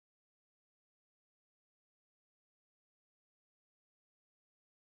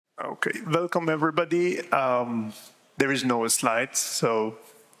Okay, welcome everybody. There is no slides, so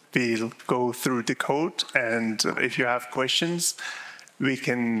we'll go through the code, and if you have questions, we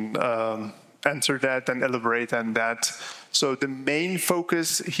can answer that and elaborate on that. So the main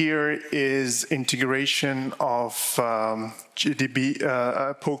focus here is integration of GDB,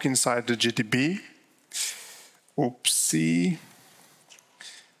 poke inside the GDB. Oopsie.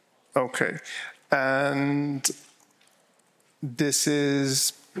 Okay, and this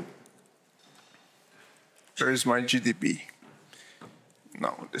is, where is my GDB?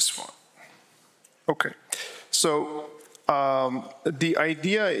 No, this one. Okay, so the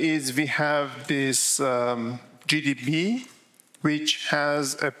idea is we have this GDB which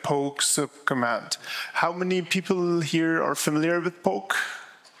has a poke subcommand. How many people here are familiar with poke?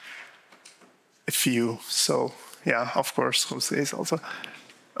 A few, so yeah, of course, Jose is also.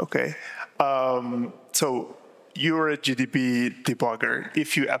 Okay, so you're a GDB debugger.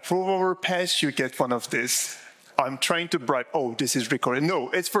 If you approve our patch, you get one of this. I'm trying to bribe, oh, this is recorded. No,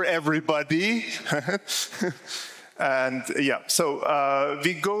 it's for everybody. And yeah, so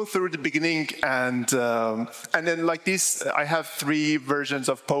we go through the beginning, and then like this, I have 3 versions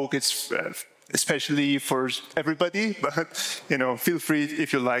of poke. It's especially for everybody, but you know, feel free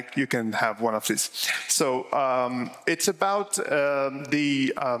if you like, you can have one of these. So it's about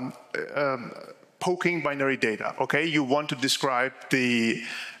the poking binary data. Okay, you want to describe the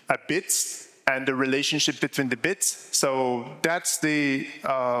bits and the relationship between the bits. So that's the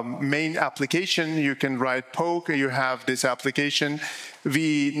main application. You can write poke, you have this application.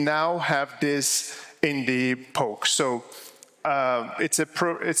 We now have this in the poke. So it's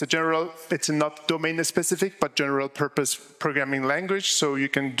not domain specific, but general purpose programming language. So you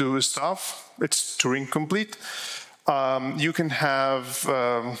can do stuff. It's Turing complete. You can have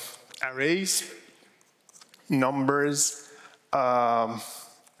arrays, numbers,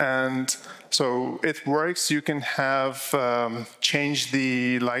 and so it works. You can have change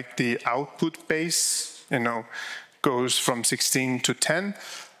the output base. You know, goes from 16 to 10.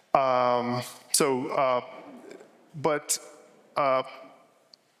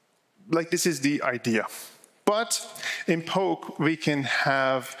 Like this is the idea. But in poke we can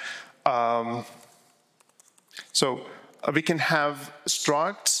have we can have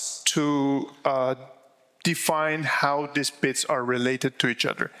structs to define how these bits are related to each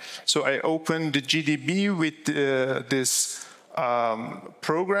other. So I open the GDB with this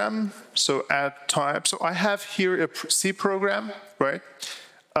program, so add type. So I have here a C program, right?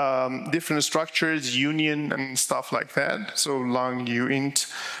 Different structures, union and stuff like that, so long uint.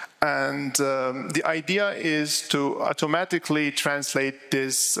 And the idea is to automatically translate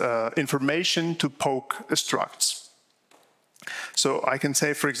this information to poke structs. So I can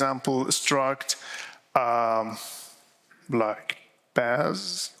say, for example, struct like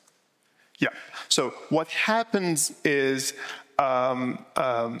Baz. Yeah. So what happens is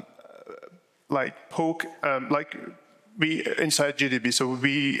like poke, like we inside GDB. So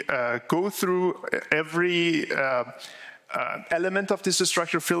we go through every element of this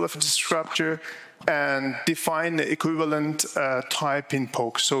structure, field of this structure, and define the equivalent type in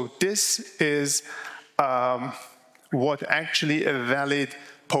poke. So this is what actually a valid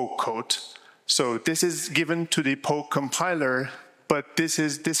poke code. So this is given to the poke compiler, but this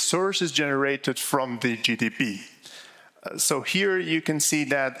source is generated from the GDB. So here you can see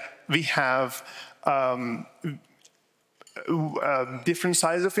that we have different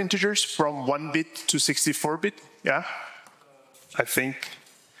size of integers from 1 bit to 64 bit. Yeah, I think,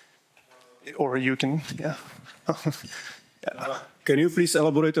 or you can, yeah. Yeah. Can you please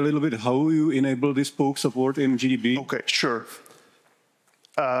elaborate a little bit how you enable this poke support in GDB? Okay, sure.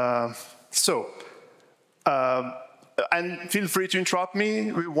 And feel free to interrupt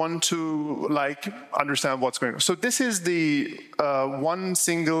me. We want to understand what's going on. So this is the one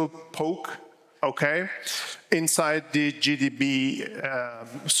single poke, okay, inside the GDB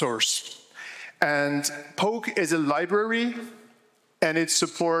source. And poke is a library, and it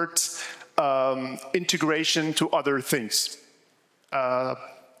supports integration to other things.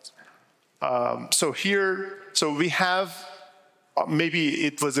 So we have. Maybe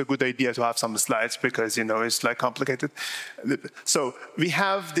it was a good idea to have some slides because, you know, it's like complicated. So we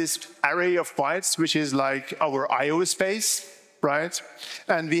have this array of bytes, which is like our IO space, right?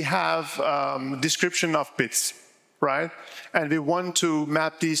 And we have description of bits, right? And we want to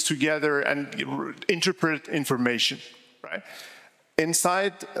map these together and interpret information, right?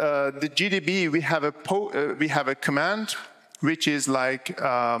 Inside the GDB, we have a command which is like,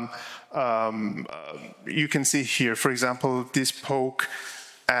 you can see here, for example, this poke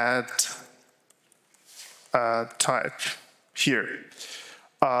add type here.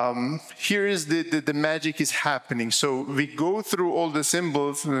 here is the magic is happening. So we go through all the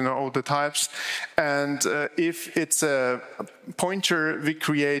symbols, all the types, and if it's a pointer, we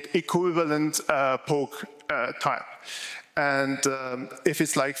create equivalent poke type. And if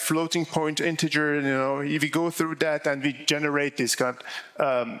it's like floating point integer, if we go through that and we generate this kind,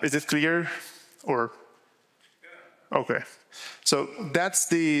 is it clear? Or okay. So that's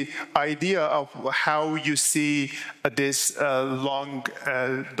the idea of how you see this long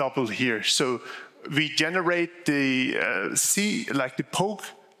double here. So we generate the the poke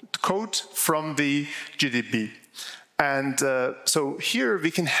code from the GDB. And so here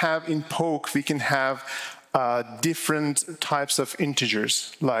we can have in poke, we can have different types of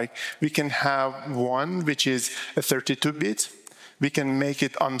integers. Like we can have one, which is a 32-bit. We can make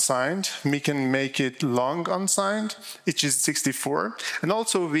it unsigned. We can make it long unsigned, which is 64. And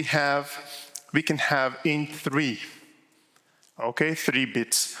also we can have int 3, okay, 3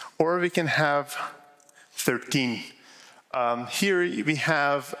 bits. Or we can have 13. Here we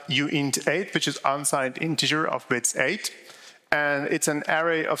have uint 8, which is unsigned integer of bits 8. And it's an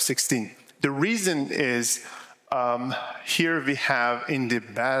array of 16. The reason is here we have in the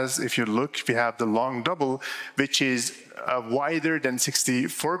base, if you look, we have the long double, which is wider than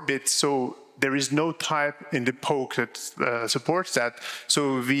 64 bits, so there is no type in the poke that supports that.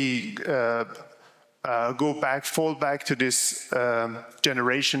 So we fall back to this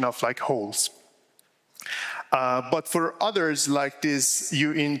generation of like holes. But for others like this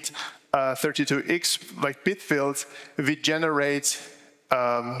uint 32x, like bit fields, we generate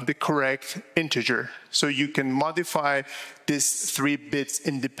the correct integer. So you can modify these 3 bits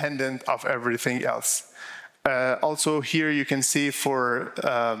independent of everything else. Also here you can see for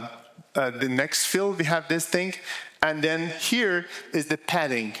the next field we have this thing, and then here is the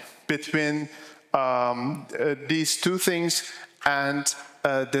padding between these two things and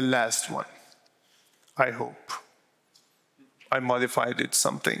the last one. I hope. I modified it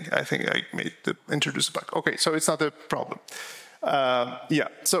something. I think I made the introduce a bug. Okay, so it's not a problem. Yeah,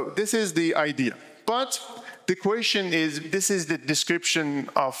 so this is the idea. But the question is, this is the description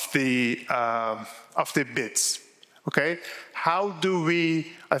of the bits. Okay, how do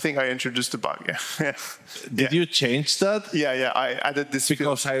we? I think I introduced the bug. Yeah. Did you change that? Yeah. I added this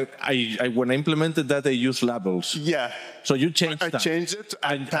because when I implemented that, I used labels. Yeah. So you changed that. I changed it.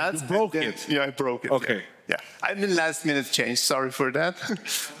 And you broke it. Yeah, I broke it. Okay. Yeah. I mean, last minute change. Sorry for that.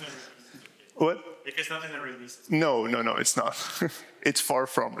 What? It's not in the release. No, it's not. It's far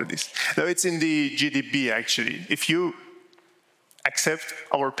from release. No, it's in the GDB actually. If you accept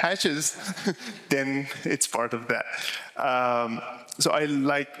our patches, then it's part of that. So I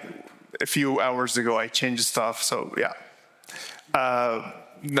like a few hours ago I changed stuff. So yeah,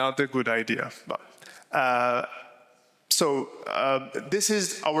 not a good idea. But this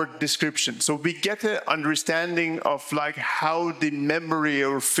is our description. So we get an understanding of like how the memory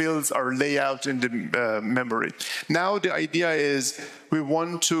or fields are laid out in the memory. Now the idea is we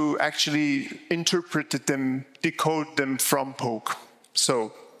want to actually interpret them, decode them from poke.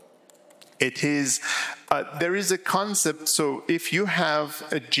 So it is, there is a concept. So if you have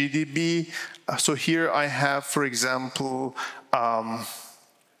a GDB, so here I have, for example,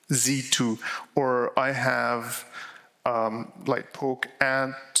 Z2, or I have like poke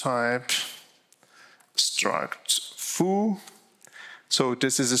add type struct foo. So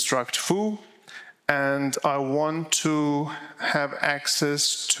this is a struct foo, and I want to have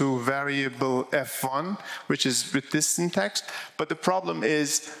access to variable f1, which is with this syntax. But the problem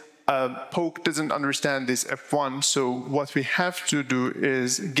is poke doesn't understand this f1. So what we have to do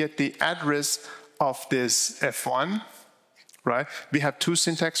is get the address of this f1, right? We have two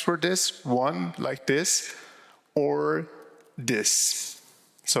syntax for this, one like this, or this.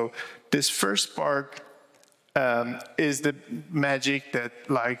 So this first part is the magic that,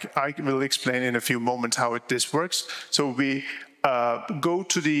 like, I will explain in a few moments how this works. So we go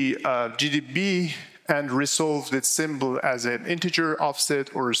to the GDB and resolve this symbol as an integer,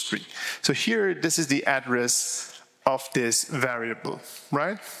 offset, or a string. So here, this is the address of this variable,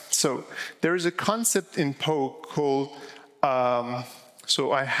 right? So there is a concept in poke called,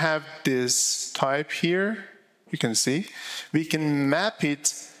 so I have this type here. You can see, we can map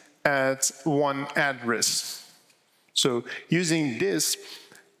it at one address. So using this,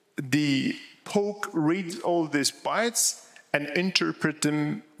 the poke reads all these bytes and interpret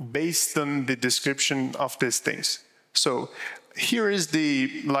them based on the description of these things. So here is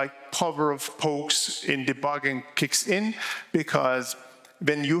the power of pokes in debugging kicks in, because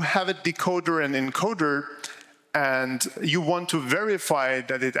when you have a decoder and encoder and you want to verify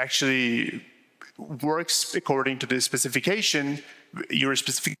that it actually works according to the specification, your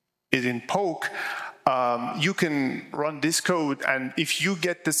specific is in poke, you can run this code, and if you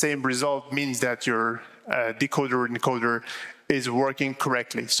get the same result, means that your decoder or encoder is working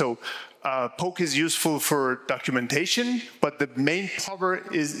correctly. So poke is useful for documentation, but the main power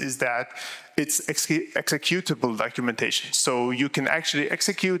is that it's executable documentation. So you can actually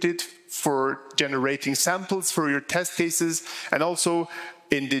execute it for generating samples for your test cases, and also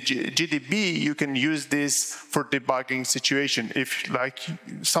in the GDB, you can use this for debugging situation. If like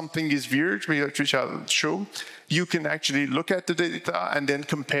something is weird, which I'll show, you can actually look at the data and then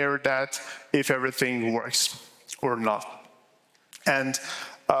compare that if everything works or not. And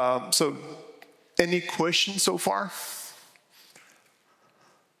so, any questions so far?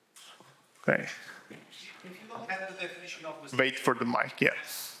 Okay. If you don't have the definition of the... Wait for the mic, yeah.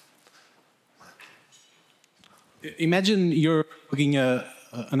 Imagine you're debugging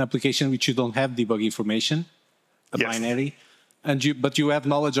an application which you don't have debug information, a binary, and but you have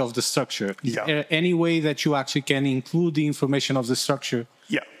knowledge of the structure. Is there any way that you actually can include the information of the structure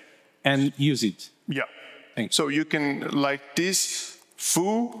and use it? Yeah. Thanks. So you can, like this,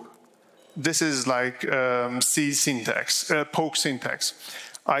 foo, this is like C syntax, poke syntax.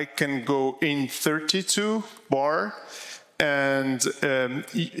 I can go in 32 bar and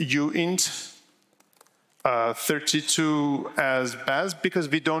uint 32 as baz, because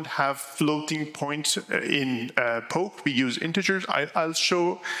we don't have floating point in poke, we use integers. I'll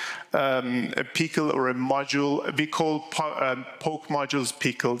show a pickle or a module. We call poke modules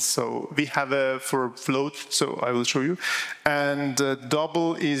pickles, so we have a for float, so I will show you. And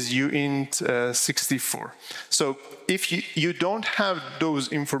double is uint 64. So if you don't have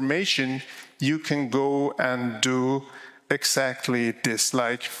those information, you can go and do exactly this,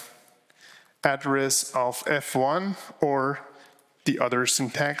 like address of F1 or the other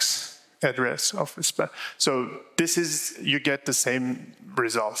syntax address of the so this is, you get the same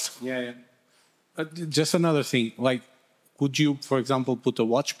results. Yeah. Just another thing, like, could you, for example, put a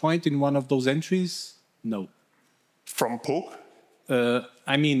watch point in one of those entries? No. From poke?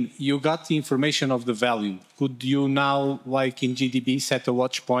 I mean, you got the information of the value. Could you now, like in GDB, set a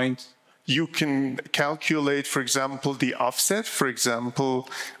watch point? You can calculate, for example, the offset. For example,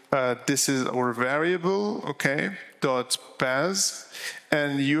 this is our variable, okay, dot baz,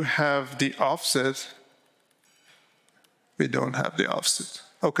 and you have the offset. We don't have the offset.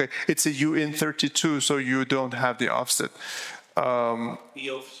 Okay, it's a uint32, so you don't have the offset. E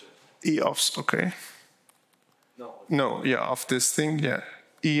offset. E offset, okay. No, yeah, of this thing, yeah.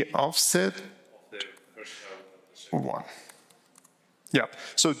 E offset 1. Yeah,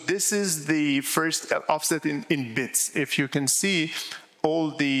 so this is the first offset in bits. If you can see,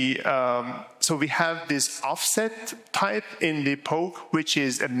 all the, so we have this offset type in the poke, which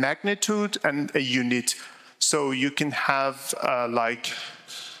is a magnitude and a unit. So you can have like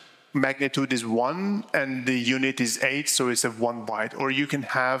magnitude is 1 and the unit is 8, so it's a 1 byte. Or you can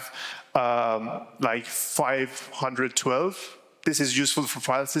have like 512. This is useful for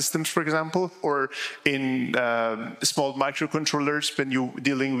file systems, for example, or in small microcontrollers when you're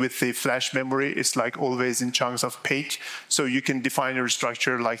dealing with the flash memory, it's like always in chunks of page. So you can define your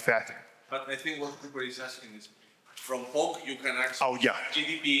structure like that. But I think what Cooper is asking is, from poke you can access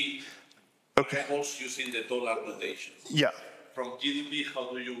GDB also using the dollar notation. Yeah. From GDB, how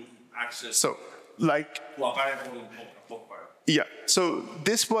do you access so, like, to a variable in poke variable? Yeah, so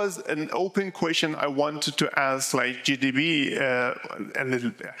this was an open question I wanted to ask, like GDB, a little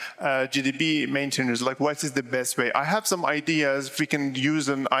bit, GDB maintainers, like what is the best way? I have some ideas. We can use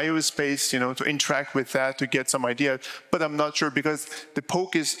an IO space, you know, to interact with that to get some ideas, but I'm not sure because the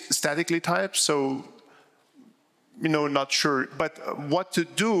poke is statically typed, so, you know, not sure. But what to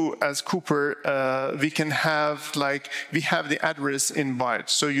do as Cooper, we can have, like, we have the address in bytes.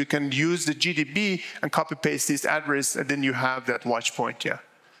 So you can use the GDB and copy paste this address, and then you have that watch point,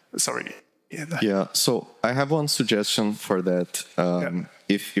 Sorry. Yeah, so I have one suggestion for that.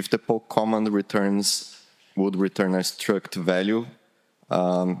 If the poke command would return a struct value,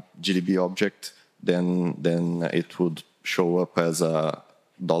 GDB object, then it would show up as a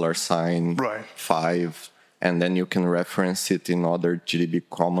 $5, and then you can reference it in other GDB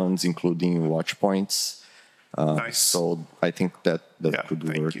commands, including watch points. Nice. So I think that could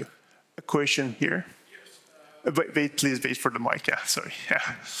work. Thank you. A question here? Wait, please wait for the mic. Yeah, sorry.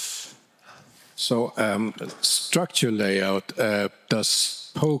 Yeah. So structure layout,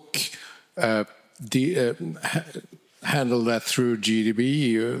 does poke handle that through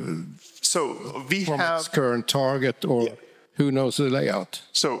GDB? So we from have its current target, or who knows the layout?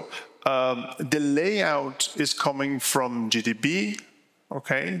 So the layout is coming from GDB,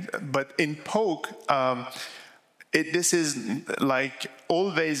 okay? But in poke, this is like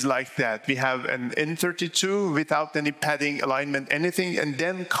always like that. We have an N32 without any padding, alignment, anything, and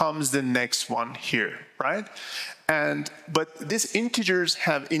then comes the next one here, right? But these integers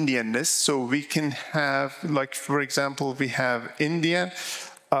have Indianness, so we can have, like, for example, we have Indian,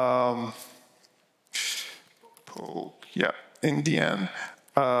 Indian.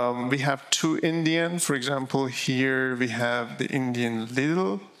 We have two Indian, for example, here we have the Indian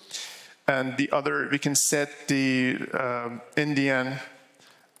little, and the other, we can set the Indian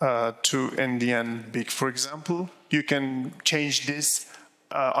to Indian big, for example. You can change this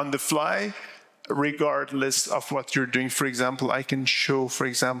on the fly, regardless of what you're doing. For example, I can show, for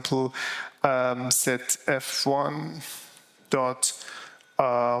example, set F1 dot,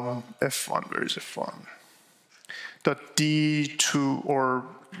 F1, where is F1? Dot D2 or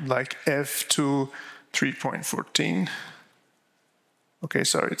like F2 3.14. Okay,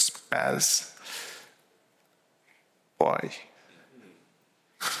 sorry, it's Baz. Why?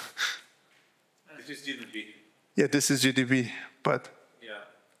 This is GDB. Yeah, this is GDB, but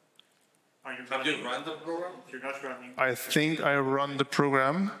Have you run the program? You're not running. I think I run the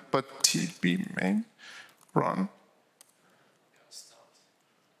program, but TB main run.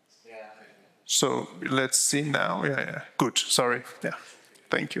 So let's see now. Yeah, good. Sorry. Yeah,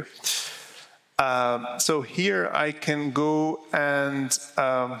 thank you. So here I can go and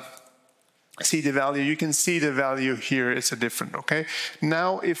see the value. You can see the value here. It's a different. Okay.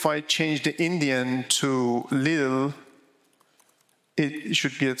 Now if I change the Indian to little, it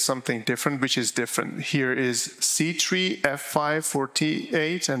should get something different, which is different. Here is C3, F5,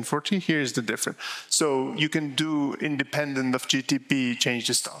 48, and 40. Here is the different. So you can do independent of GDB, change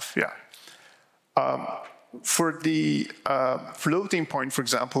the stuff. Yeah. For the floating point, for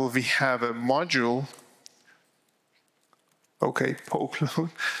example, we have a module. Okay, poke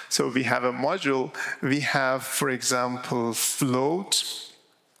load. So we have a module. We have, for example, float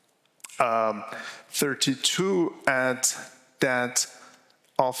 32 at that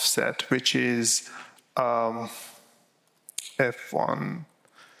offset, which is F1.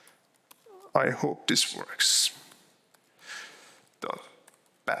 I hope this works. Dot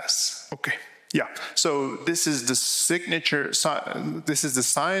pass. Okay. Yeah, so this is the signature sign, this is the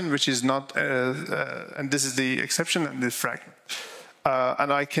sign, which is not, and this is the exception and the fragment.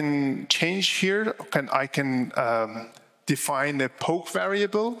 And I can change here, I can define a poke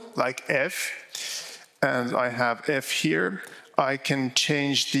variable like F, and I have F here. I can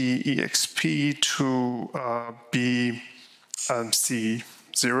change the EXP to be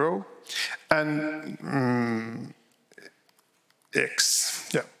C0 and X,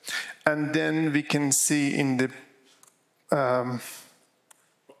 yeah. And then we can see in the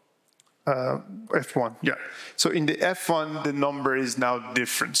F1, yeah. So in the F1, the number is now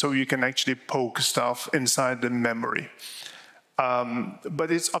different. So you can actually poke stuff inside the memory.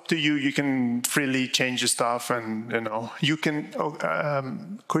 But it's up to you. You can freely change the stuff, and you can.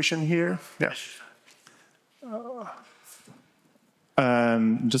 Question here, yeah.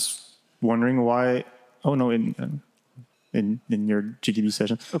 Just wondering why. Oh no, in your GDB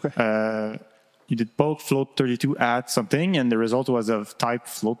session. Okay. You did poke float 32 at something, and the result was of type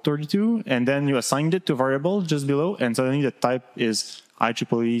float 32, and then you assigned it to a variable just below, and suddenly the type is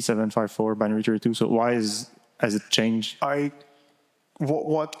IEEE 754 binary 32. So why has it changed?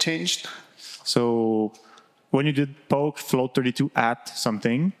 What changed? So when you did poke float 32 at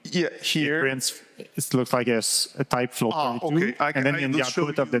something, yeah, here it looks like a type float 32, okay. and then in the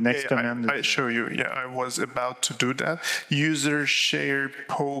output of the next command. I show you. Yeah, I was about to do that. User share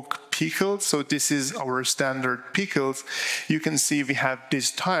poke pickles. So this is our standard pickles. You can see we have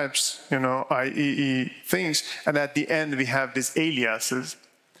these types, IEE things, and at the end we have these aliases,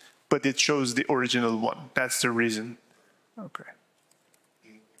 but it shows the original one. That's the reason. Okay.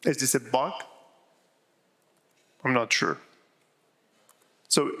 Is this a bug? I'm not sure.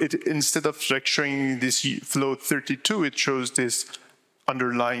 So instead of like showing this float 32, it shows this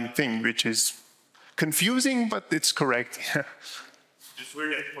underlying thing, which is confusing, but it's correct. Just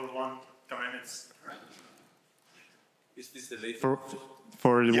weird that for one command it's... Is this the latest?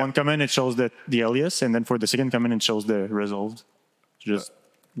 For the one command, it shows that the alias, and then for the second command, it shows the resolved. Just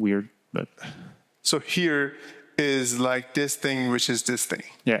weird, but... So here is like this thing, which is this thing.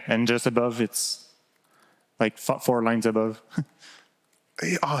 Yeah, and just above, it's like 4 lines above.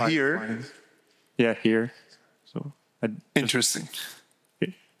 Here? Yeah, here. So interesting.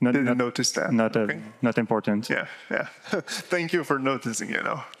 Didn't notice that. Not important. Yeah. Thank you for noticing,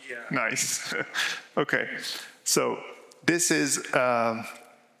 Yeah. Nice. Okay. So this is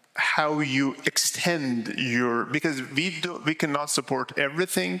how you extend your, because we cannot support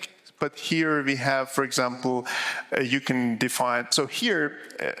everything. But here we have, for example, you can define, so here,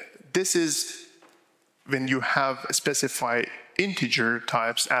 this is when you have specified integer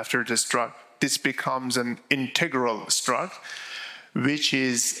types after the struct, this becomes an integral struct, which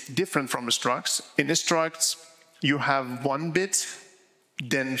is different from structs. In structs, you have 1 bit,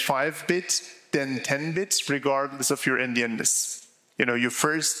 then 5 bits, then 10 bits, regardless of your endianness. You know, you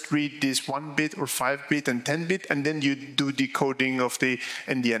first read this 1 bit or 5 bit and 10 bit, and then you do decoding of the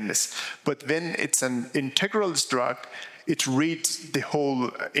endianness. But when it's an integral struct, it reads the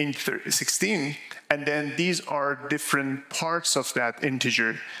whole int 16, and then these are different parts of that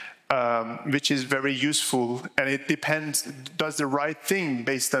integer, which is very useful, and it depends, does the right thing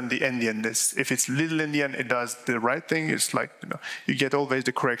based on the endianness. If it's little endian, it does the right thing. It's like, you know, you get always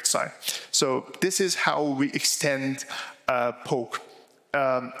the correct sign. So this is how we extend poke.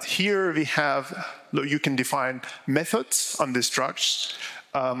 Here we have, you can define methods on the structs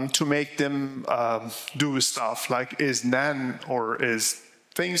to make them do stuff like is nan or is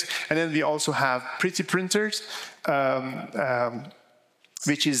things. And then we also have pretty printers,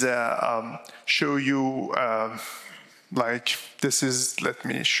 which is show you like this is, let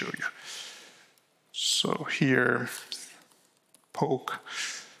me show you. So here, poke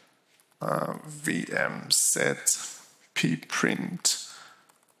vm set pprint.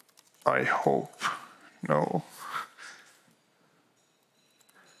 I hope no.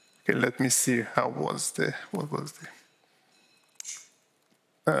 Okay, let me see how was the, what was the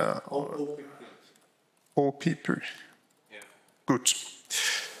OP print. Yeah. Good.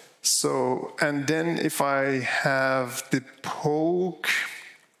 So, and then if I have the poke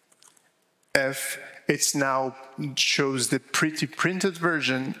F, it's now shows the pretty printed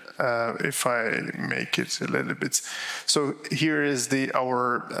version. If I make it a little bit. So here is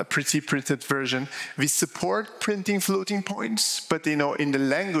our pretty printed version. We support printing floating points, but you know, in the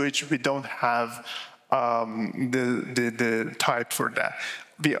language, we don't have the type for that.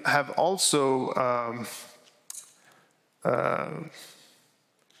 We have also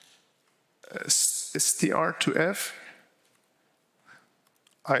str to f.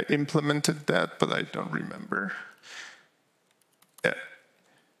 I implemented that, but I don't remember. Yeah.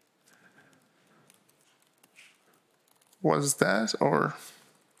 Was that, or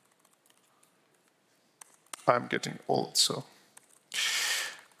I'm getting old, so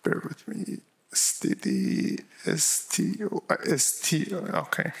bear with me. Steady sto,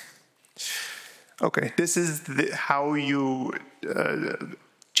 okay. Okay, this is how you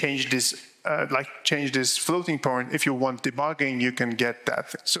change this. Change this floating point. If you want debugging, you can get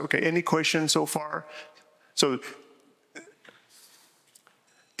that. So, okay, any questions so far? So,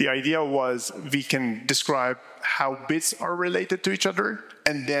 the idea was we can describe how bits are related to each other,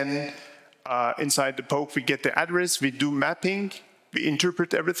 and then inside the poke we get the address, we do mapping, we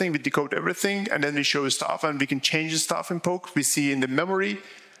interpret everything, we decode everything, and then we show stuff, and we can change the stuff in poke. We see in the memory,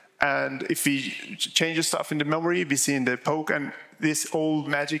 and if we change the stuff in the memory, we see in the poke, and this old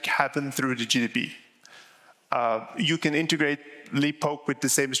magic happened through the GDB. You can integrate libpoke with the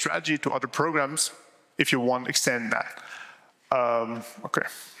same strategy to other programs if you want to extend that. Okay.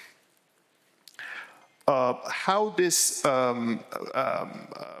 How this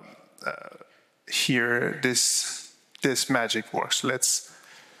here this magic works? Let's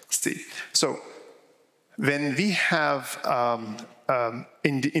see. So when we have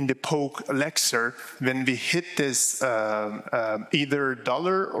in the poke lexer, when we hit this either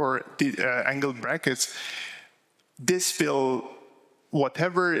dollar or the angle brackets, this will,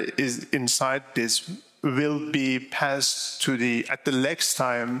 whatever is inside this will be passed to the, at the lex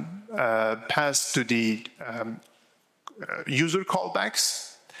time, passed to the user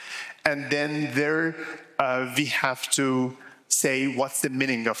callbacks. And then there we have to say what's the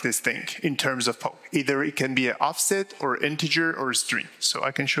meaning of this thing in terms of poke. Either it can be an offset or integer or a string. So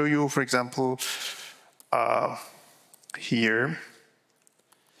I can show you, for example, here,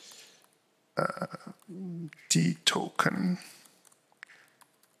 D token,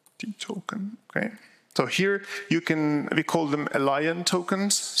 okay. So here you can, we call them alliance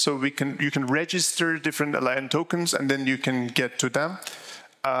tokens. So you can register different alliance tokens and then you can get to them.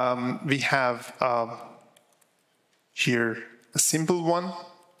 We have here a simple one.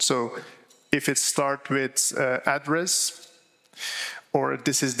 So if it starts with address, or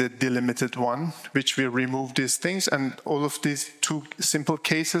this is the delimited one, which will remove these things, and all of these two simple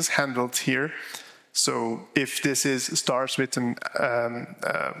cases handled here. So if this starts with an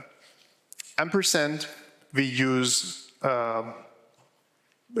ampersand, we use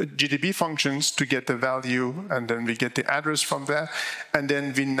GDB functions to get the value, and then we get the address from that, and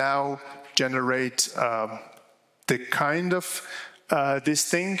then we now generate the kind of this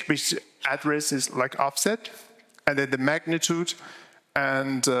thing, which address is like offset, and then the magnitude,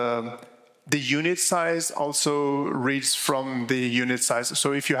 and the unit size also reads from the unit size.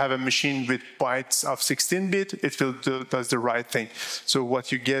 So if you have a machine with bytes of 16-bit, it will does the right thing. So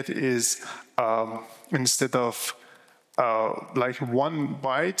what you get is instead of like 1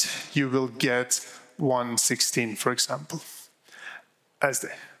 byte, you will get 1/16, for example, as the.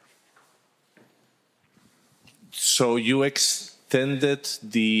 So you extended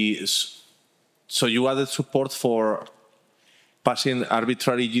so you added support for passing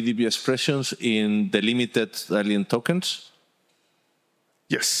arbitrary GDB expressions in delimited alien tokens?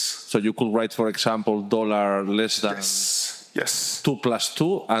 Yes. So you could write, for example, $ less than yes. 2 +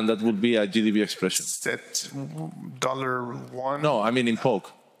 2, and that would be a GDB expression. Set $1. No, I mean in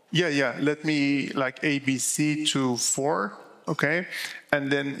poke. Yeah. Let me like ABC to 4, okay? And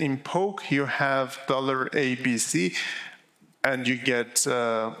then in poke, you have $ABC, and you get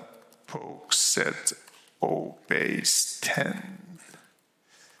poke set O base 10.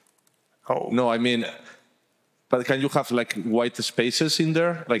 Oh. No, I mean, but can you have like white spaces in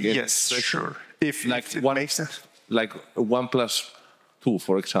there? Like yes, sure. If it makes sense. Like 1 + 2,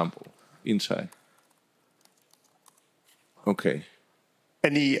 for example, inside. Okay.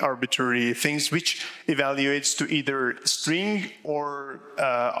 Any arbitrary things which evaluates to either string or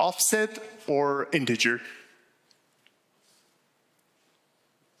offset or integer.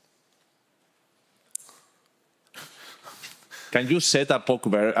 Can you set a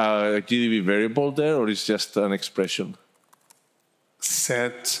GDB variable there, or is just an expression?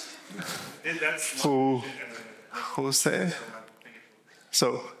 Set who say?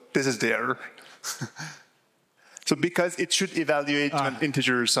 So this is the error. So because it should evaluate to an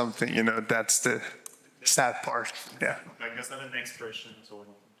integer or something, you know, that's the sad part. Yeah. Like that's not an expression, so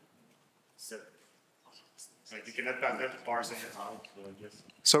like you cannot parse it out. So I guess.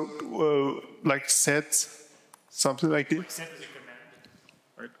 So like set something like this. Set is a command,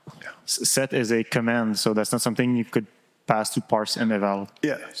 right? Yeah. Set is a command, so that's not something you could pass to parse and eval.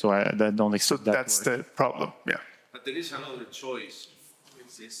 Yeah. So I don't expect So that. that's the problem. Yeah. But there is another choice.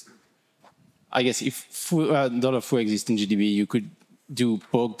 I guess if $foo exists in GDB, you could do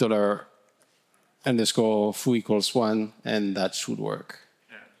poke $_foo = 1, and that should work.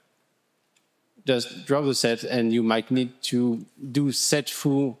 Yeah. Just drop the set, and you might need to do set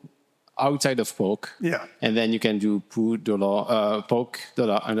foo outside of poke. Yeah. And then you can do poke $,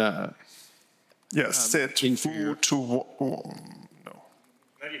 and set foo to no.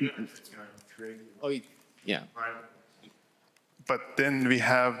 Not even if it's going to create. Oh, yeah. But then we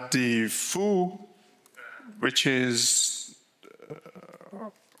have the foo, which is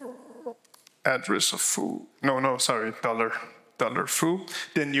address of foo. No, sorry, $foo.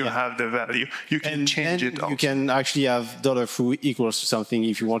 Then you have the value. You can change it. You can actually have $foo equals to something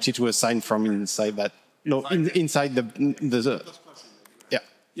if you wanted to assign from inside that. No, inside the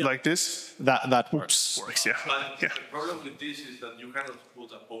yeah. Like this. That works. Yeah. But Yeah. the problem with this is that you cannot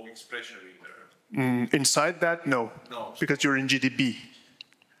put a poke expression in there. Inside that, no, because you're in GDB.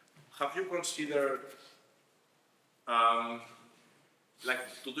 Have you considered like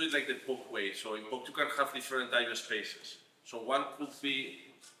to do it like the poke way? So in poke you can have different IO spaces. So one could be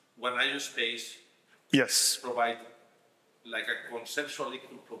one IO space. Yes. Provide like a conceptually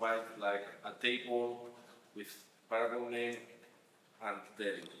could provide like a table with variable name and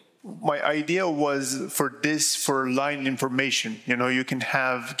the. My idea was for line information. You know, you can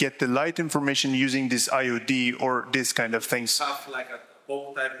get the light information using this IOD or this kind of things. Have like a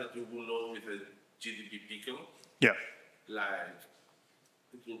poke type that you will load with a GDB pickle. Yeah. Like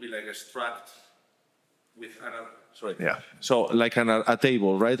it will be like a struct with sorry. Yeah. So like a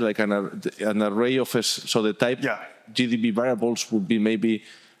table, right? Like an array of so the type GDB variables would be maybe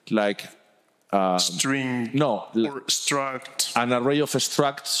like string or struct. An array of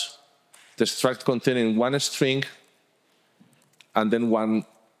structs, the struct containing one string and then one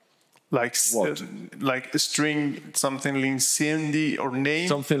like a string, something like CMD or name.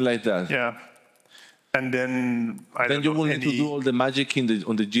 Something like that. Yeah. And then you will need to do all the magic on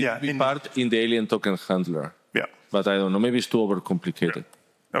the GDB part in the alien token handler. Yeah. But I don't know, maybe it's too overcomplicated.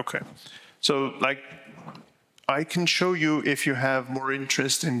 Yeah. Okay. So like I can show you if you have more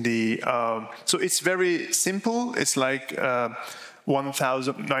interest in the, so it's very simple. It's like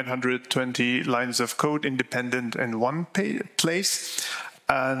 1,920 lines of code independent in one place.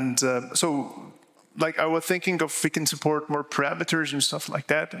 And so like I was thinking of we can support more parameters and stuff like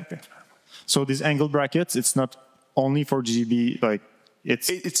that. Okay. So these angle brackets, it's not only for GDB, like it's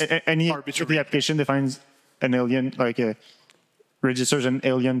any the application defines an alien, like registers an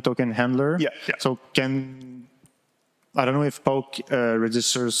alien token handler. Yeah. So can I don't know if poke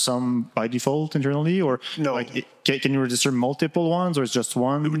registers some by default internally, or no. Like, can you register multiple ones, or it's just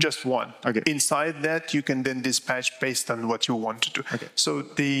one? Just one. Okay. Inside that, you can then dispatch based on what you want to do. Okay. So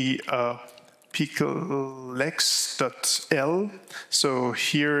the picklex.l. So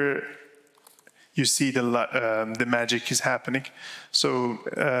here you see the magic is happening. So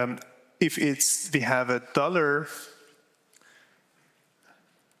if we have a dollar.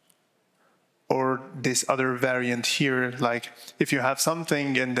 Or this other variant here, like if you have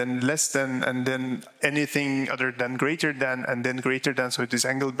something and then less than, and then anything other than greater than, and then greater than, so it is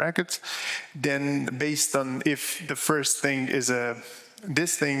angle brackets, then based on if the first thing is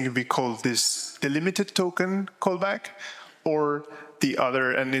this thing, we call this delimited token callback, or the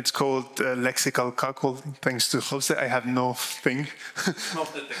other, and it's called lexical cuckold, thanks to Jose. I have no thing.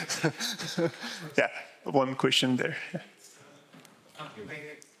 Yeah, one question there.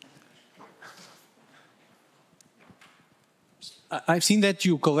 I've seen that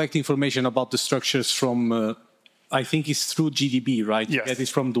you collect information about the structures from, I think it's through GDB, right? Yes. That is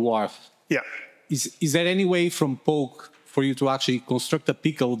from Dwarf. Yeah. Is there any way from poke for you to actually construct a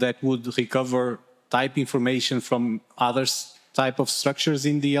pickle that would recover type information from other type of structures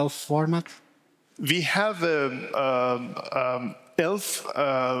in the ELF format? We have a ELF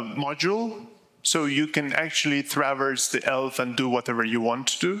module, so you can actually traverse the ELF and do whatever you want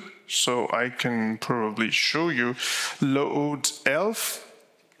to do. So I can probably show you. Load ELF.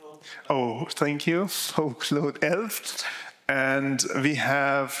 Oh, thank you. So load ELF. And we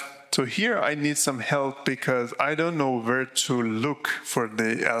have, so here I need some help because I don't know where to look for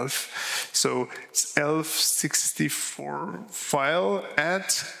the ELF. So it's ELF64 file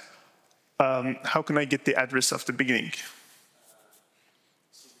at, how can I get the address of the beginning?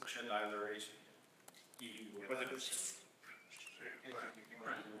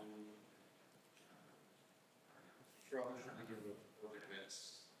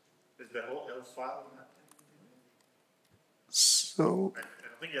 Is the whole ELF file? So I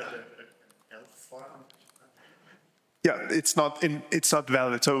don't think you have an ELF file. yeah, it's not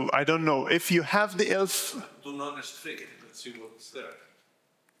valid. So I don't know if you have the ELF. Do not restrict. Let's see what's there.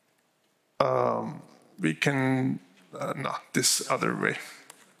 We can not this other way.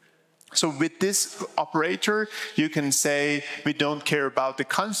 So with this operator, you can say we don't care about the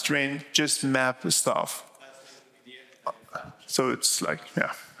constraint, just map stuff. So it's like,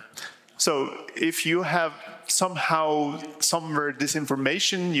 yeah. So if you have somehow, somewhere this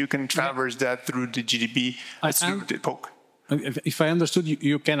information, you can traverse that through the GDB, through the poke. If I understood,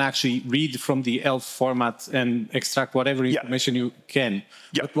 you can actually read from the ELF format and extract whatever information you can.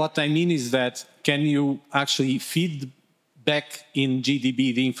 Yeah. But what I mean is that, can you actually feed back in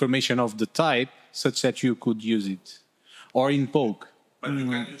GDB the information of the type such that you could use it? Or in poke? But you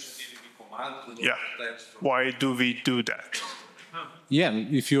can use a GDB command to do text. Why do we do that? Yeah,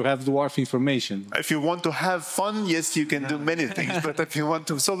 if you have dwarf information. If you want to have fun, yes, you can do many things. But if you want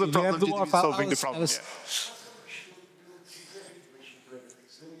to solve the problem, GDB is solving the problem.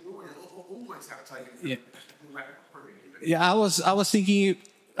 Yeah, I was thinking,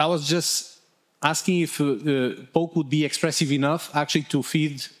 I was just asking if poke would be expressive enough actually to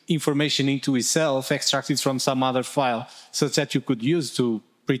feed information into itself, extracted from some other file, such that you could use to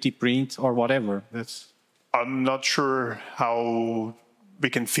pretty print or whatever. I'm not sure how we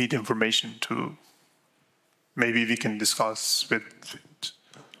can feed information to. Maybe we can discuss with.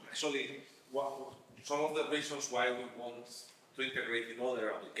 Actually, some of the reasons why we want to integrate in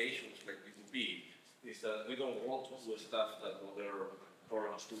other applications like GDB is that we don't want to do stuff that other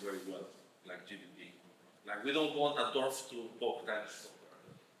programs do very well, like GDB. Like we don't want a dwarf to poke kind of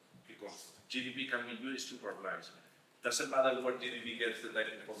software because GDB can be really supervised. Doesn't matter where GDB gets the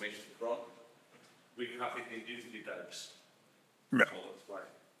type information from. We can have it in GDB types. Yeah. So that's why.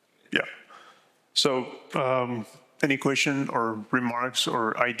 Yeah. So, any question or remarks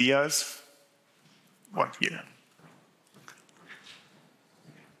or ideas? One here.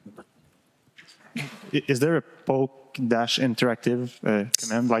 Is there a poke-interactive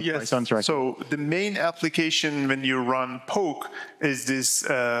command like Python interactive? So the main application when you run poke is this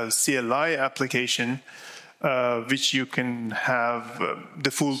CLI application, which you can have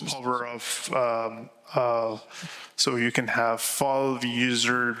the full power of. So you can have file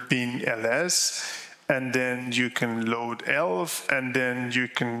user bin ls, and then you can load ELF, and then you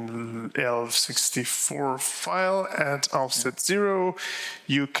can ELF64 file at offset 0.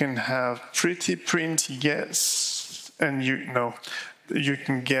 You can have pretty print yes, and you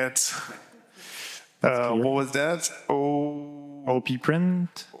can get what was that? OP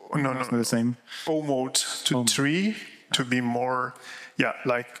print? No, it's not the same. O mode to 3 to be more,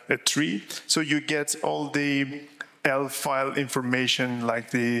 like a 3. So you get all the L file information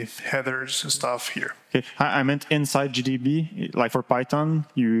like the headers and stuff here. Okay. I meant inside GDB, like for Python,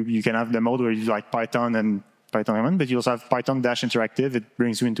 you can have the mode where you like Python and Python element, but you also have Python-interactive. It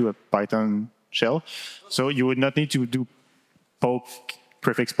brings you into a Python shell. So you would not need to do poke,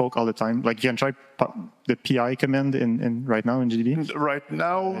 prefix poke all the time. Like you can try the PI command in right now in GDB. Right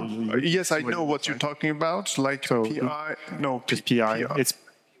now, yes, I know what you're talking about. Like so PI, no, just PI. It's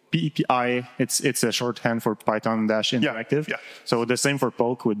PEPI. It's a shorthand for Python-interactive. Yeah. So the same for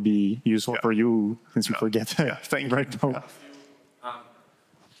poke would be useful for you since we forget. Thank you. Right now.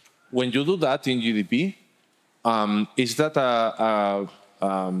 When you do that in GDB, is that a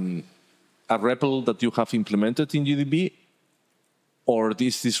REPL that you have implemented in GDB, or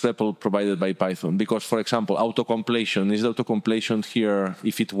is this REPL provided by Python? Because, for example, autocompletion, is the autocompletion here,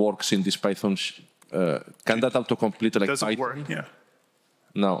 if it works in this Python, can that autocomplete like doesn't Python? work, yeah.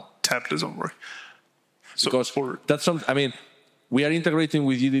 No. Tab doesn't work. So because that's something, I mean, we are integrating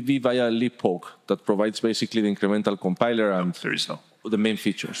with GDB via libpoke that provides basically the incremental compiler and there is no. the main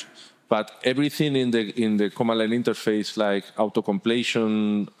features. But everything in the command line interface, like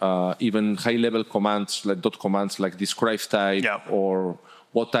autocompletion, even high-level commands like dot commands like describe type or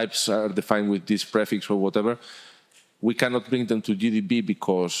what types are defined with this prefix or whatever, we cannot bring them to GDB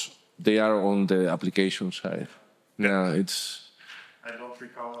because they are on the application side. Yeah, it's. I don't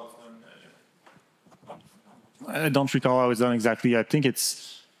recall how it's done exactly. I think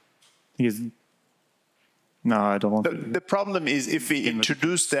it's. No, I don't. The problem is if we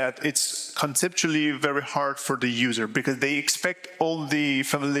introduce that, it's conceptually very hard for the user because they expect all the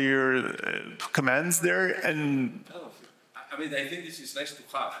familiar commands there, and I mean, I think this is nice to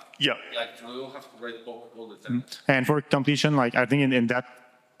have. Yeah. Like you don't have to write all the time. And for completion, like I think in that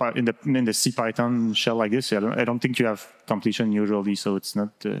part in the C Python shell like this, I don't think you have completion usually, so it's not.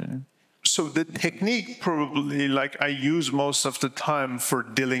 So the technique probably like I use most of the time for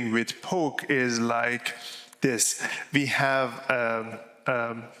dealing with poke is like this. We have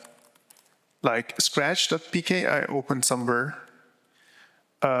like scratch.pk. I opened somewhere.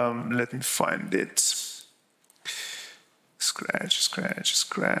 Let me find it. Scratch.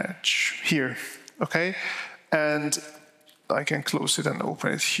 Here, okay? And I can close it and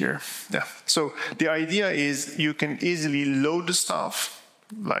open it here. Yeah. So the idea is you can easily load the stuff,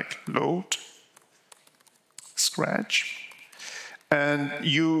 like load, scratch, and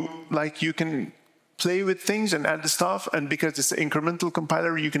you can play with things and add the stuff, and because it's an incremental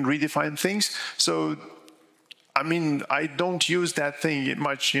compiler, you can redefine things. So, I mean, I don't use that thing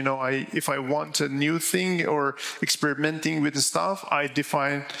much, you know, if I want a new thing or experimenting with the stuff, I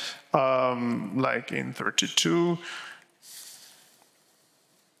define like in 32.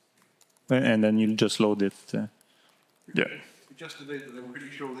 And then you just load it. Yeah. Just to note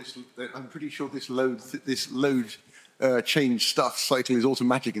that I'm pretty sure this load change stuff cycle is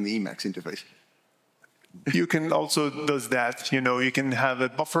automatic in the Emacs interface. You can also do that, you know, you can have a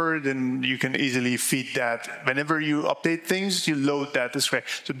buffer, then you can easily feed that. Whenever you update things, you load that as well.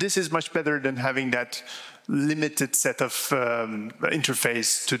 So this is much better than having that limited set of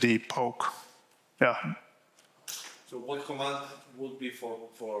interface to the poke. Yeah. So what command would be for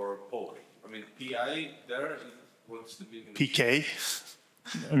poke? I mean, PI there, what's the big PK?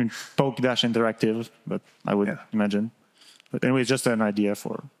 I mean, poke-interactive, but I would imagine. But anyway, it's just an idea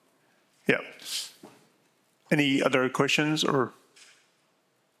for. Yeah. Any other questions or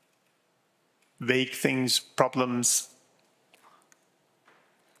vague things, problems?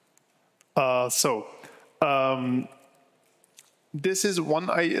 This is one,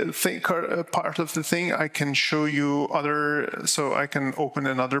 I think, part of the thing. I can show you other, so I can open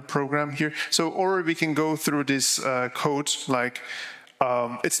another program here. So, or we can go through this code, like,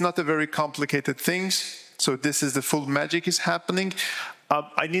 it's not a very complicated thing. So this is the full magic is happening.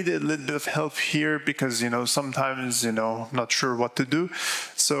 I need a little bit of help here because, you know, sometimes, you know, not sure what to do.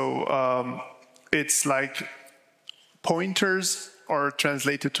 So it's like pointers are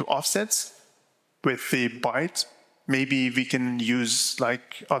translated to offsets with the byte. Maybe we can use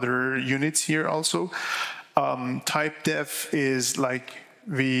like other units here also. Type def is like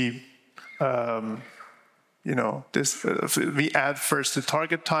we, you know, this we add first the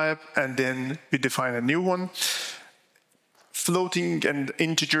target type and then we define a new one. Floating and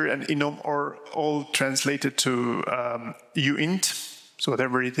integer and enum are all translated to uint, so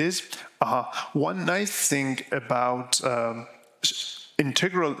whatever it is. One nice thing about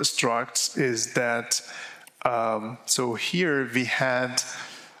integral structs is that, so here we had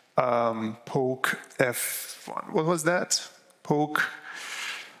poke f1. What was that? Poke,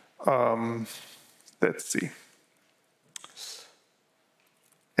 let's see,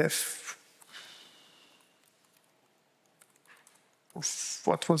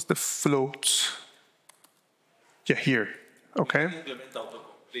 what was the float? Yeah, here. Okay. We implement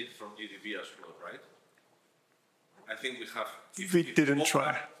autocomplete from GDB as well, right? I think we have. We didn't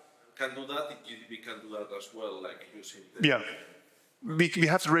try. Can do that. GDB can do that as well, like using. The Yeah. We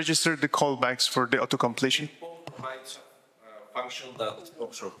have to register the callbacks for the autocompletion. provides a function that.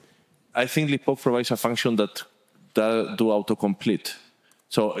 Oh, sorry. I think Lipok provides a function that do autocomplete.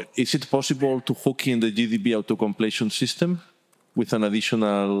 So is it possible to hook in the GDB autocompletion system with an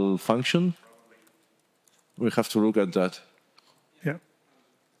additional function? We have to look at that. Yeah.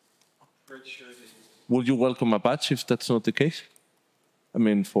 Would you welcome a patch if that's not the case? I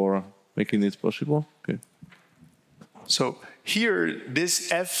mean, for making it possible? Okay. So here,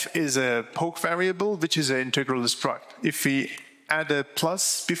 this f is a poke variable, which is an integral struct. If we add a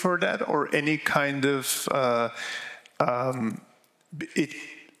plus before that, or any kind of, it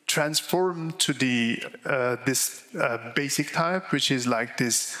transformed to the this basic type, which is like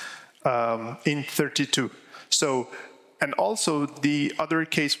this int32. So, and also the other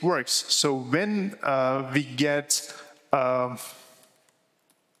case works. So when we get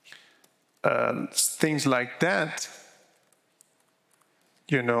things like that,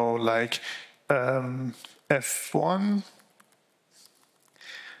 you know, like F1,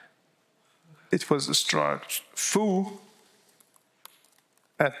 it was a struct foo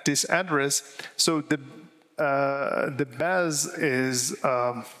at this address. So the baz is,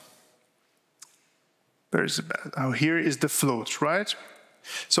 where is the baz? Oh, here is the float, right?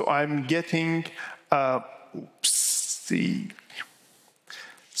 So I'm getting, oopsie.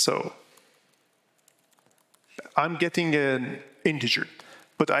 So I'm getting an integer,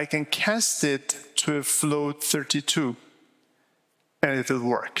 but I can cast it to a float 32 and it will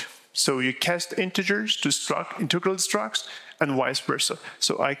work. So you cast integers to integral structs and vice versa.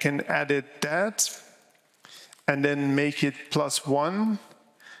 So I can edit that and then make it +1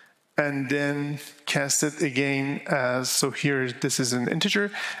 and then cast it again as, so here this is an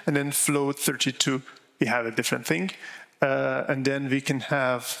integer, and then float 32, we have a different thing. And then we can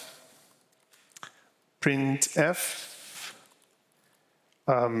have printf,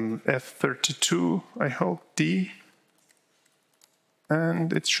 f32, I hope, d,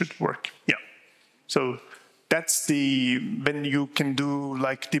 and it should work. Yeah. So that's the, when you can do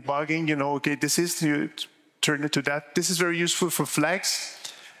like debugging, you know, okay, this is, you turn it to that. This is very useful for flags.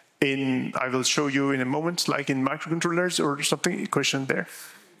 I will show you in a moment, like in microcontrollers or something, question there.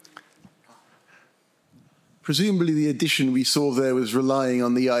 Presumably the addition we saw there was relying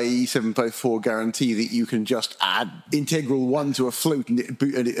on the IE 754 guarantee that you can just add integral 1 to a float and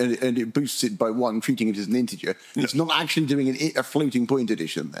it boosts it by 1, treating it as an integer. No. It's not actually doing a floating point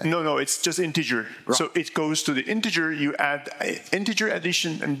addition there. No, it's just integer. Right. So it goes to the integer, you add integer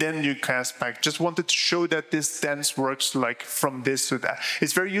addition, and then you cast back. Just wanted to show that this dance works like from this to that.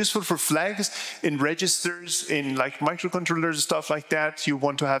 It's very useful for flags, in registers, in like microcontrollers, stuff like that. You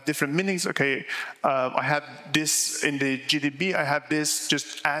want to have different meanings. Okay, I have this in the GDB, I have this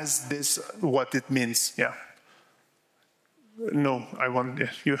just as this, what it means, yeah. No, I want,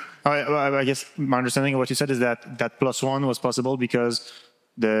 yeah, you. I guess my understanding of what you said is that +1 was possible because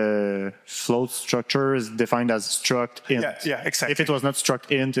the float structure is defined as struct int. Yeah, exactly. If it was not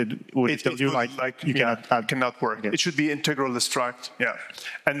struct int, it would tell you like you cannot work. Okay. It should be integral struct, yeah.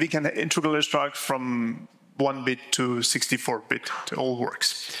 And we can integral struct from 1 bit to 64 bit, it all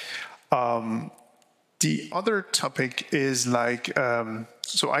works. The other topic is like,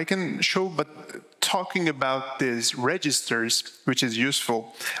 so I can show, but talking about these registers, which is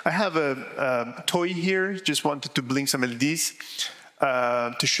useful. I have a toy here, just wanted to blink some LEDs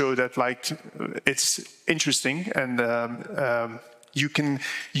to show that like it's interesting, and you can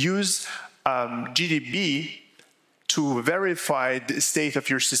use GDB to verify the state of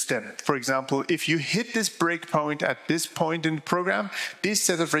your system. For example, if you hit this breakpoint at this point in the program, this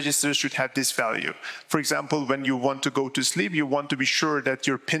set of registers should have this value. For example, when you want to go to sleep, you want to be sure that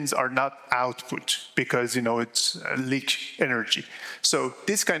your pins are not output because, you know, it's leak energy. So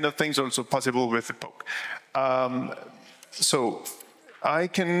this kind of things also possible with the poke. So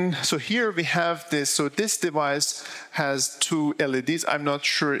here we have this. So this device has 2 LEDs. I'm not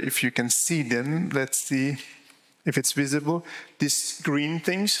sure if you can see them. Let's see if it's visible. These green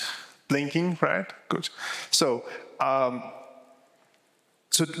things blinking, right? Good. So,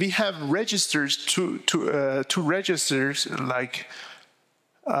 so we have registers, two registers, like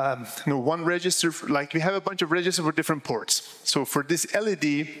one register. Like we have a bunch of registers for different ports. So for this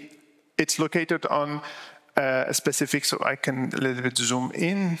LED, it's located on a specific. So I can a little bit zoom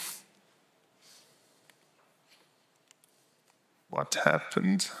in. What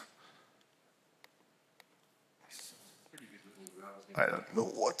happened? I don't know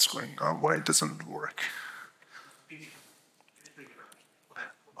what's going on, why it doesn't work.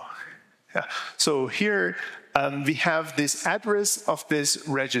 Yeah. So here we have this address of this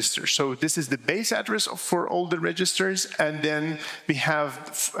register. So this is the base address for all the registers, and then we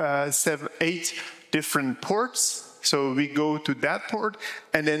have 8 different ports. So we go to that port,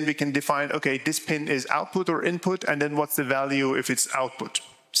 and then we can define, okay, this pin is output or input, and then what's the value if it's output.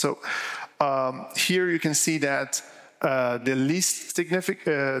 So here you can see that the least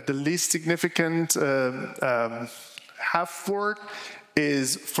significant half port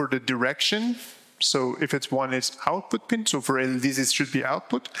is for the direction. So if it's 1, it's output pin. So for LEDs, it should be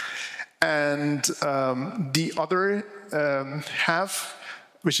output. And the other half,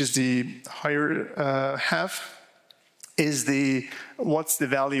 which is the higher half, is what's the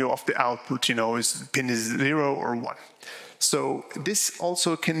value of the output, is pin is 0 or 1. So this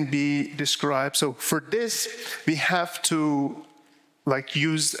also can be described. So for this, we have to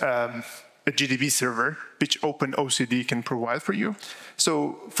use a GDB server, which OpenOCD can provide for you.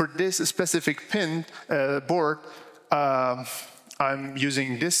 So for this specific pin board, I'm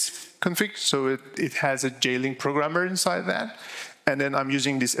using this config. So it has a J-Link programmer inside that. And then I'm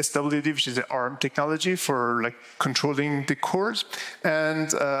using this SWD, which is the ARM technology for controlling the cores,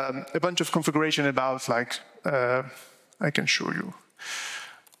 and a bunch of configuration about I can show you,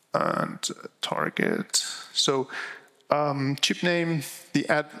 and target. So chip name, the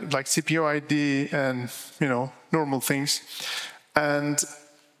CPU ID, and normal things. And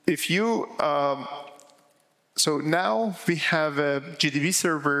if you so now we have a GDB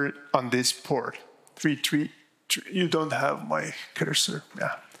server on this port 333. You don't have my cursor.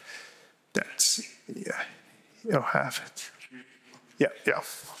 Yeah, you'll have it. Yeah.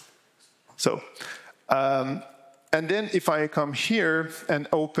 So, and then if I come here and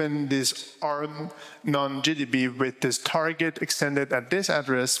open this ARM non-GDB with this target extended at this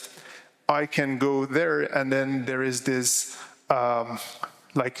address, I can go there, and then there is this,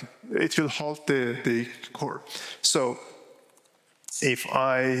 it will halt the core. So if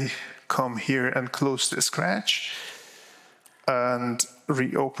I come here and close the Scratch and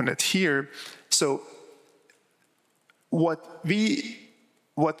reopen it here. So what we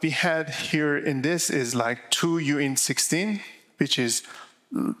had here in this is 2 uint16, which is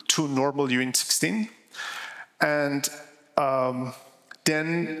 2 normal uint16. And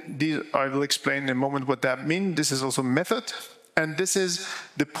then I will explain in a moment what that means. This is also method. And this is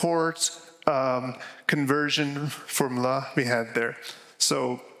the port conversion formula we had there.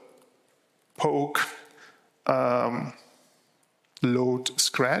 So poke load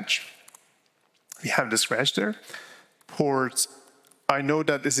Scratch. We have the Scratch there. Port, I know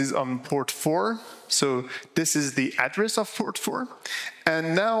that this is on port 4, so this is the address of port 4.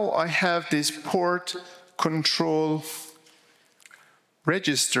 And now I have this port control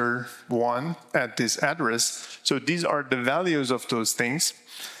register 1 at this address. So these are the values of those things.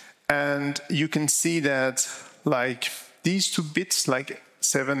 And you can see that these 2 bits,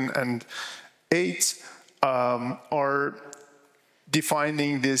 7 and 8, are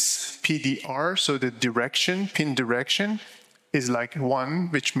defining this PDR, so the direction, pin direction, is 1,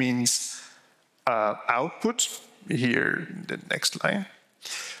 which means output, here in the next line.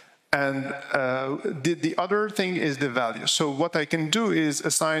 And the other thing is the value. So what I can do is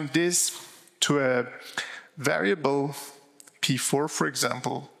assign this to a variable P4, for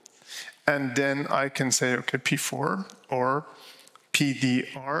example, and then I can say, okay, P4 or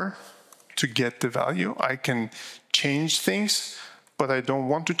PDR to get the value. I can change things, but I don't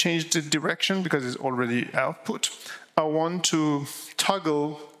want to change the direction because it's already output. I want to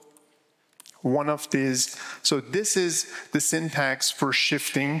toggle one of these. So this is the syntax for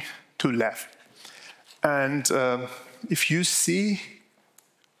shifting to left. And if you see,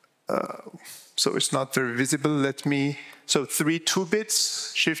 so it's not very visible, so 3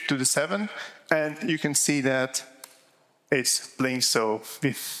 2-bits shift to the 7, and you can see that it's blinks, so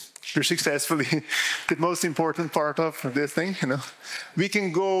we're successfully the most important part of this thing, We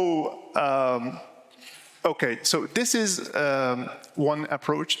can go, okay, so this is one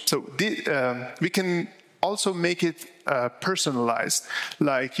approach. So we can also make it personalized.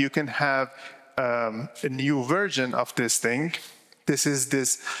 You can have a new version of this thing.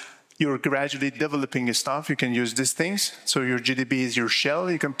 You're gradually developing stuff. You can use these things. So your GDB is your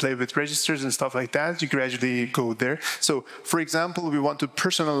shell. You can play with registers and stuff like that. You gradually go there. So for example, we want to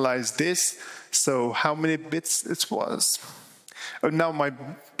personalize this. So how many bits it was? Now my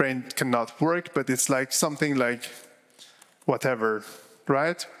brain cannot work, but it's something like whatever,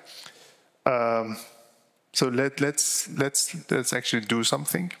 right? So let's actually do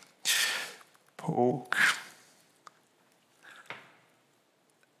something. Poke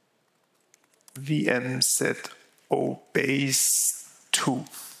VM set O base 2.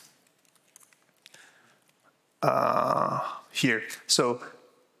 Here. So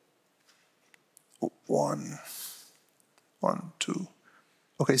 1, 2.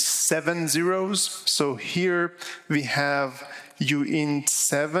 Okay, 7 zeros. So here we have uint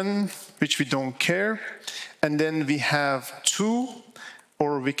 7, which we don't care. And then we have 2,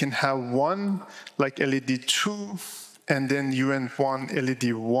 or we can have 1, like LED 2, and then uint 1,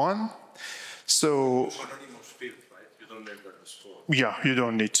 LED 1. So, yeah, you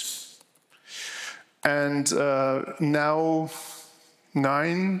don't need. And now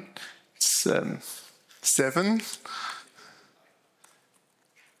 9, 7.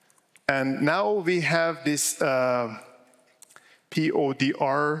 And now we have this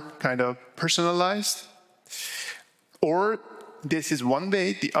PODR kind of personalized. Or this is one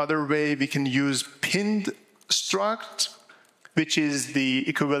way. The other way, we can use pinned struct, which is the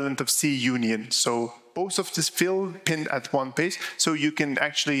equivalent of C union. So both of this field pinned at one place. So you can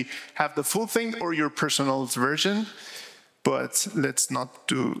actually have the full thing or your personal version. But let's not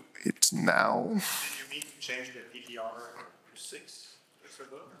do it now. Do you need to change the PTR to 6? Or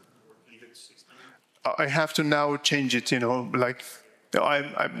leave it 16? I have to now change it, you know, like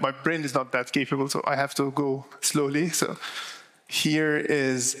my brain is not that capable, so I have to go slowly. So here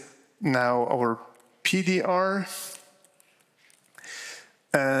is now our PDR.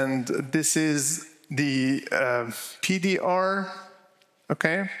 And this is the PDR,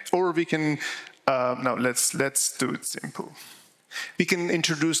 okay? Or we can, no, let's do it simple. We can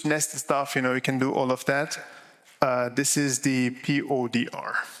introduce nested stuff, you know, we can do all of that. This is the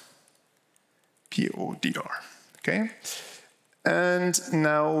PODR. PODR, okay? And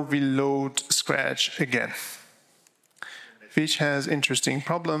now we load Scratch again, which has interesting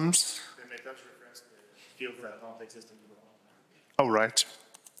problems. Oh, right.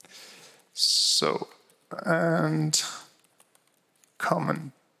 So, and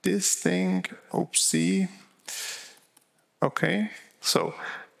comment this thing, oopsie. Okay, so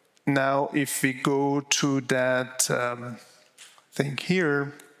now if we go to that thing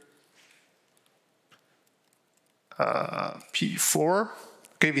here, P4,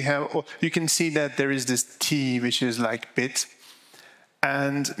 okay, we have, you can see that there is this T, which is like bit.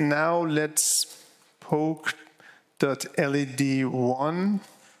 And now let's poke .led1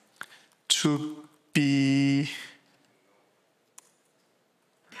 to be,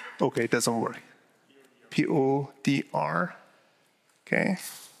 okay, it doesn't work. PODR, okay,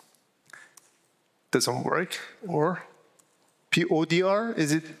 doesn't work. Or PODR,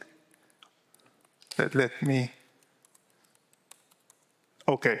 is it? Let me,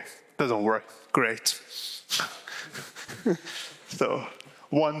 okay, doesn't work, great. So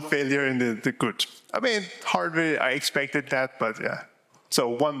one failure in the good. I mean, hardware, I expected that, but yeah. So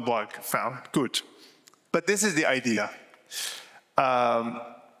one bug found, good. But this is the idea.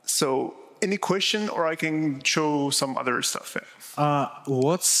 So any question, or I can show some other stuff.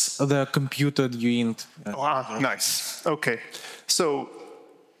 What's the computed uint? Nice, okay. So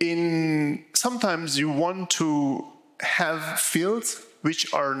sometimes you want to have fields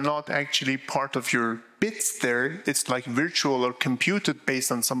which are not actually part of your bits there. It's like virtual or computed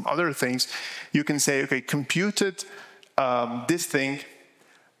based on some other things. You can say, okay, computed this thing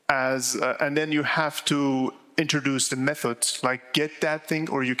as, and then you have to introduce the method, like get that thing,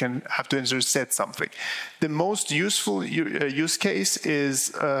 or you can have to set something. The most useful use case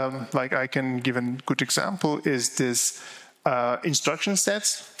is, like I can give a good example, is this instruction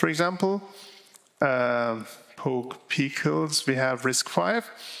sets, for example. Poke pickles, we have RISC-V.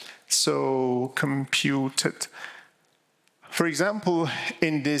 So computed. For example,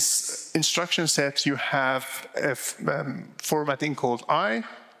 in this instruction set, you have a formatting called I.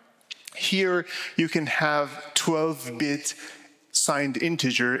 Here, you can have 12-bit signed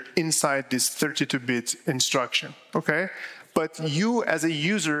integer inside this 32-bit instruction, okay? But you as a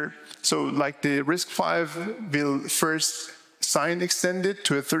user, so like the RISC-V will first sign extended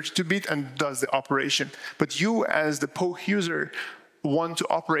to a 32-bit and does the operation. But you as the poke user want to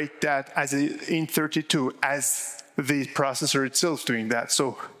operate that as in 32 as the processor itself doing that.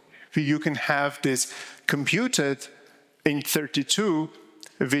 So you can have this computed in 32,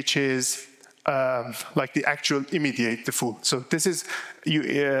 which is like the actual immediate, the full. So this is,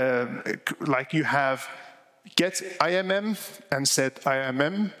 like you have get IMM and set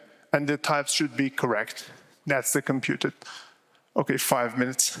IMM, and the types should be correct. That's the computed. Okay, 5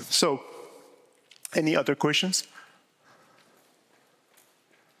 minutes. So any other questions?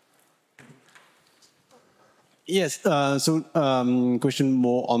 Yes, question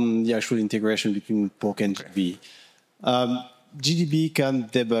more on the actual integration between poke and GDB. GDB can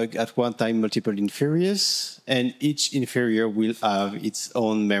debug at one time multiple inferiors, and each inferior will have its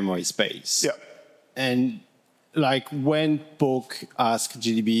own memory space. Yeah. And like when poke asks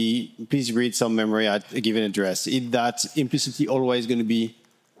GDB, please read some memory at a given address, is that implicitly always going to be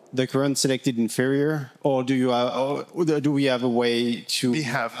the current selected inferior, or do you have, or do we have a way to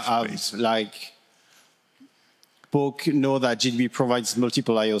like poke know that GDB provides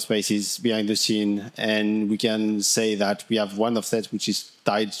multiple I/O spaces behind the scene, and we can say that we have one offset which is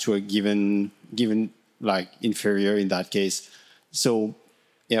tied to a given like inferior in that case. So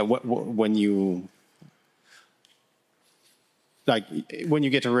yeah, when you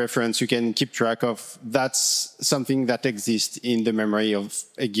get a reference, you can keep track of that's something that exists in the memory of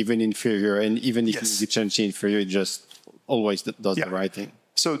a given inferior, and even if you change the inferior, it just always does the right thing.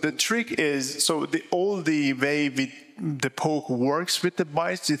 So the trick is, all the way the poke works with the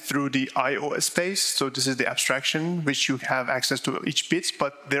bytes is through the I/O space. So this is the abstraction which you have access to each bits,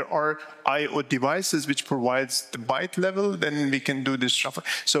 but there are I/O devices which provides the byte level. Then we can do this shuffle.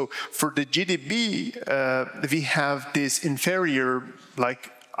 So for the GDB, we have this inferior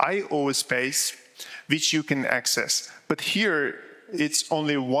like I/O space which you can access. But here, it's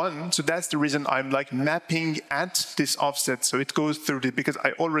only one, so that's the reason I'm like mapping at this offset. So it goes through the, because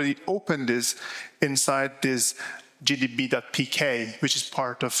I already opened this inside this gdb.pk, which is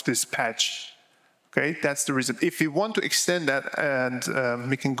part of this patch. Okay, that's the reason. If we want to extend that, and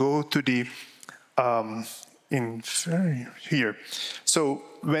we can go to the inferior here. So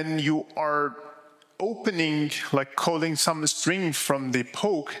when you are opening, like calling some string from the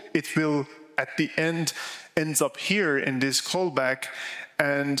poke, it will at the end ends up here in this callback,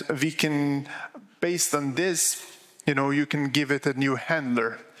 and we can, based on this, you can give it a new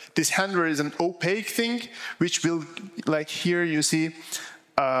handler. This handler is an opaque thing, which will, like here you see,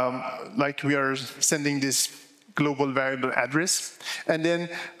 like we are sending this global variable address, and then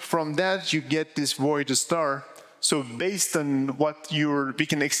from that you get this void star. So based on what we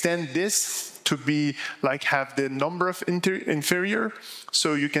can extend this to be like have the number of inferior.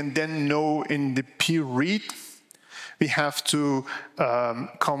 So you can then know in the p read, we have to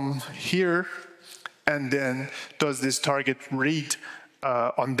come here and then does this target read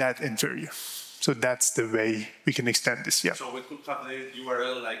on that inferior. So that's the way we can extend this. Yeah. So we could have the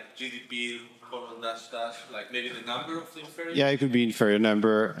URL like GDB colon dash dash, like maybe the number of the inferior. Yeah, it could be inferior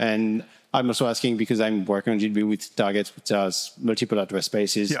number, and I'm also asking because I'm working on GDB with targets which has multiple address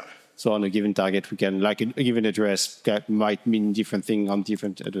spaces. Yeah. So on a given target, we can, like a given address that might mean different thing on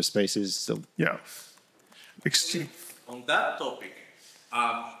different address spaces. So yeah. On that topic,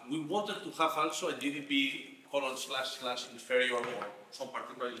 we wanted to have also a GDB colon slash slash inferior or some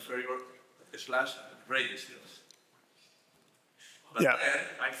particular inferior slash registers. But yeah.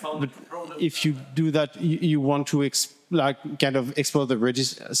 I found the problem. If you do that, you want to kind of export the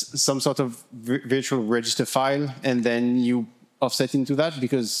register, some sort of virtual register file, and then you offset into that,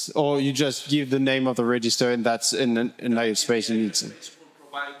 because, or you just give the name of the register, and that's an I/O space you need.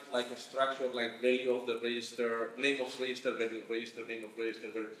 Provide like a structure, like value of the register, name of register, value of register, name of register.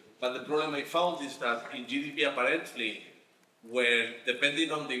 But the problem I found is that in GDB apparently, where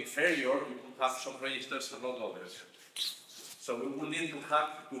depending on the inferior, you will have some registers and not others. So we will need to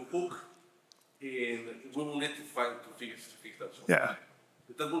have to hook in. We will need to fix that. So yeah.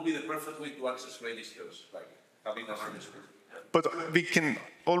 That will be the perfect way to access registers, like having a register. But we can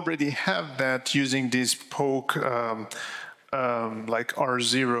already have that using this poke, like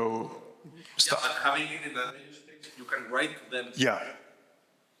R0 stuff. Yeah, but having it in the register, you can write them. Yeah.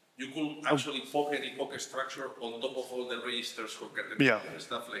 You could actually poke any poke structure on top of all the registers, and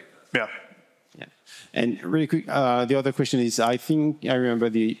stuff like that. Yeah. Yeah. And really quick, the other question is, I think I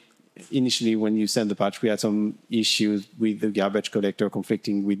remember initially when you sent the patch, we had some issues with the garbage collector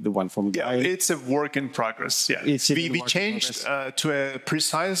conflicting with the one from Yeah, it's a work in progress. Yeah, we changed to a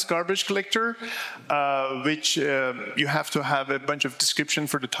precise garbage collector, which you have to have a bunch of description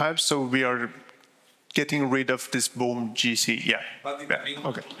for the types. So we are getting rid of this boom GC. Yeah. But in the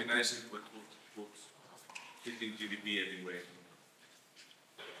meantime, it would be nice if we could put it in GDB anyway.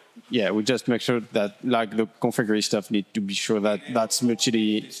 Yeah, we just make sure that like the configuration stuff need to be sure that that's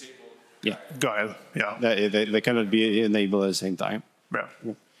mutually. Yeah. Go ahead. Yeah. They cannot be enabled at the same time. Yeah.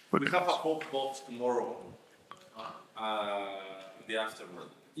 We have a poke box tomorrow in the afternoon.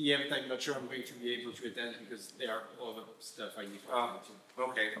 Yeah, but I'm not sure I'm going to be able to attend because there are other stuff I need to attend to.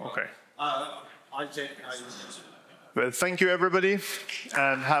 Okay. Okay. I'll check. Well, thank you, everybody,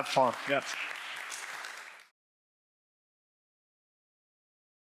 and have fun. Yeah.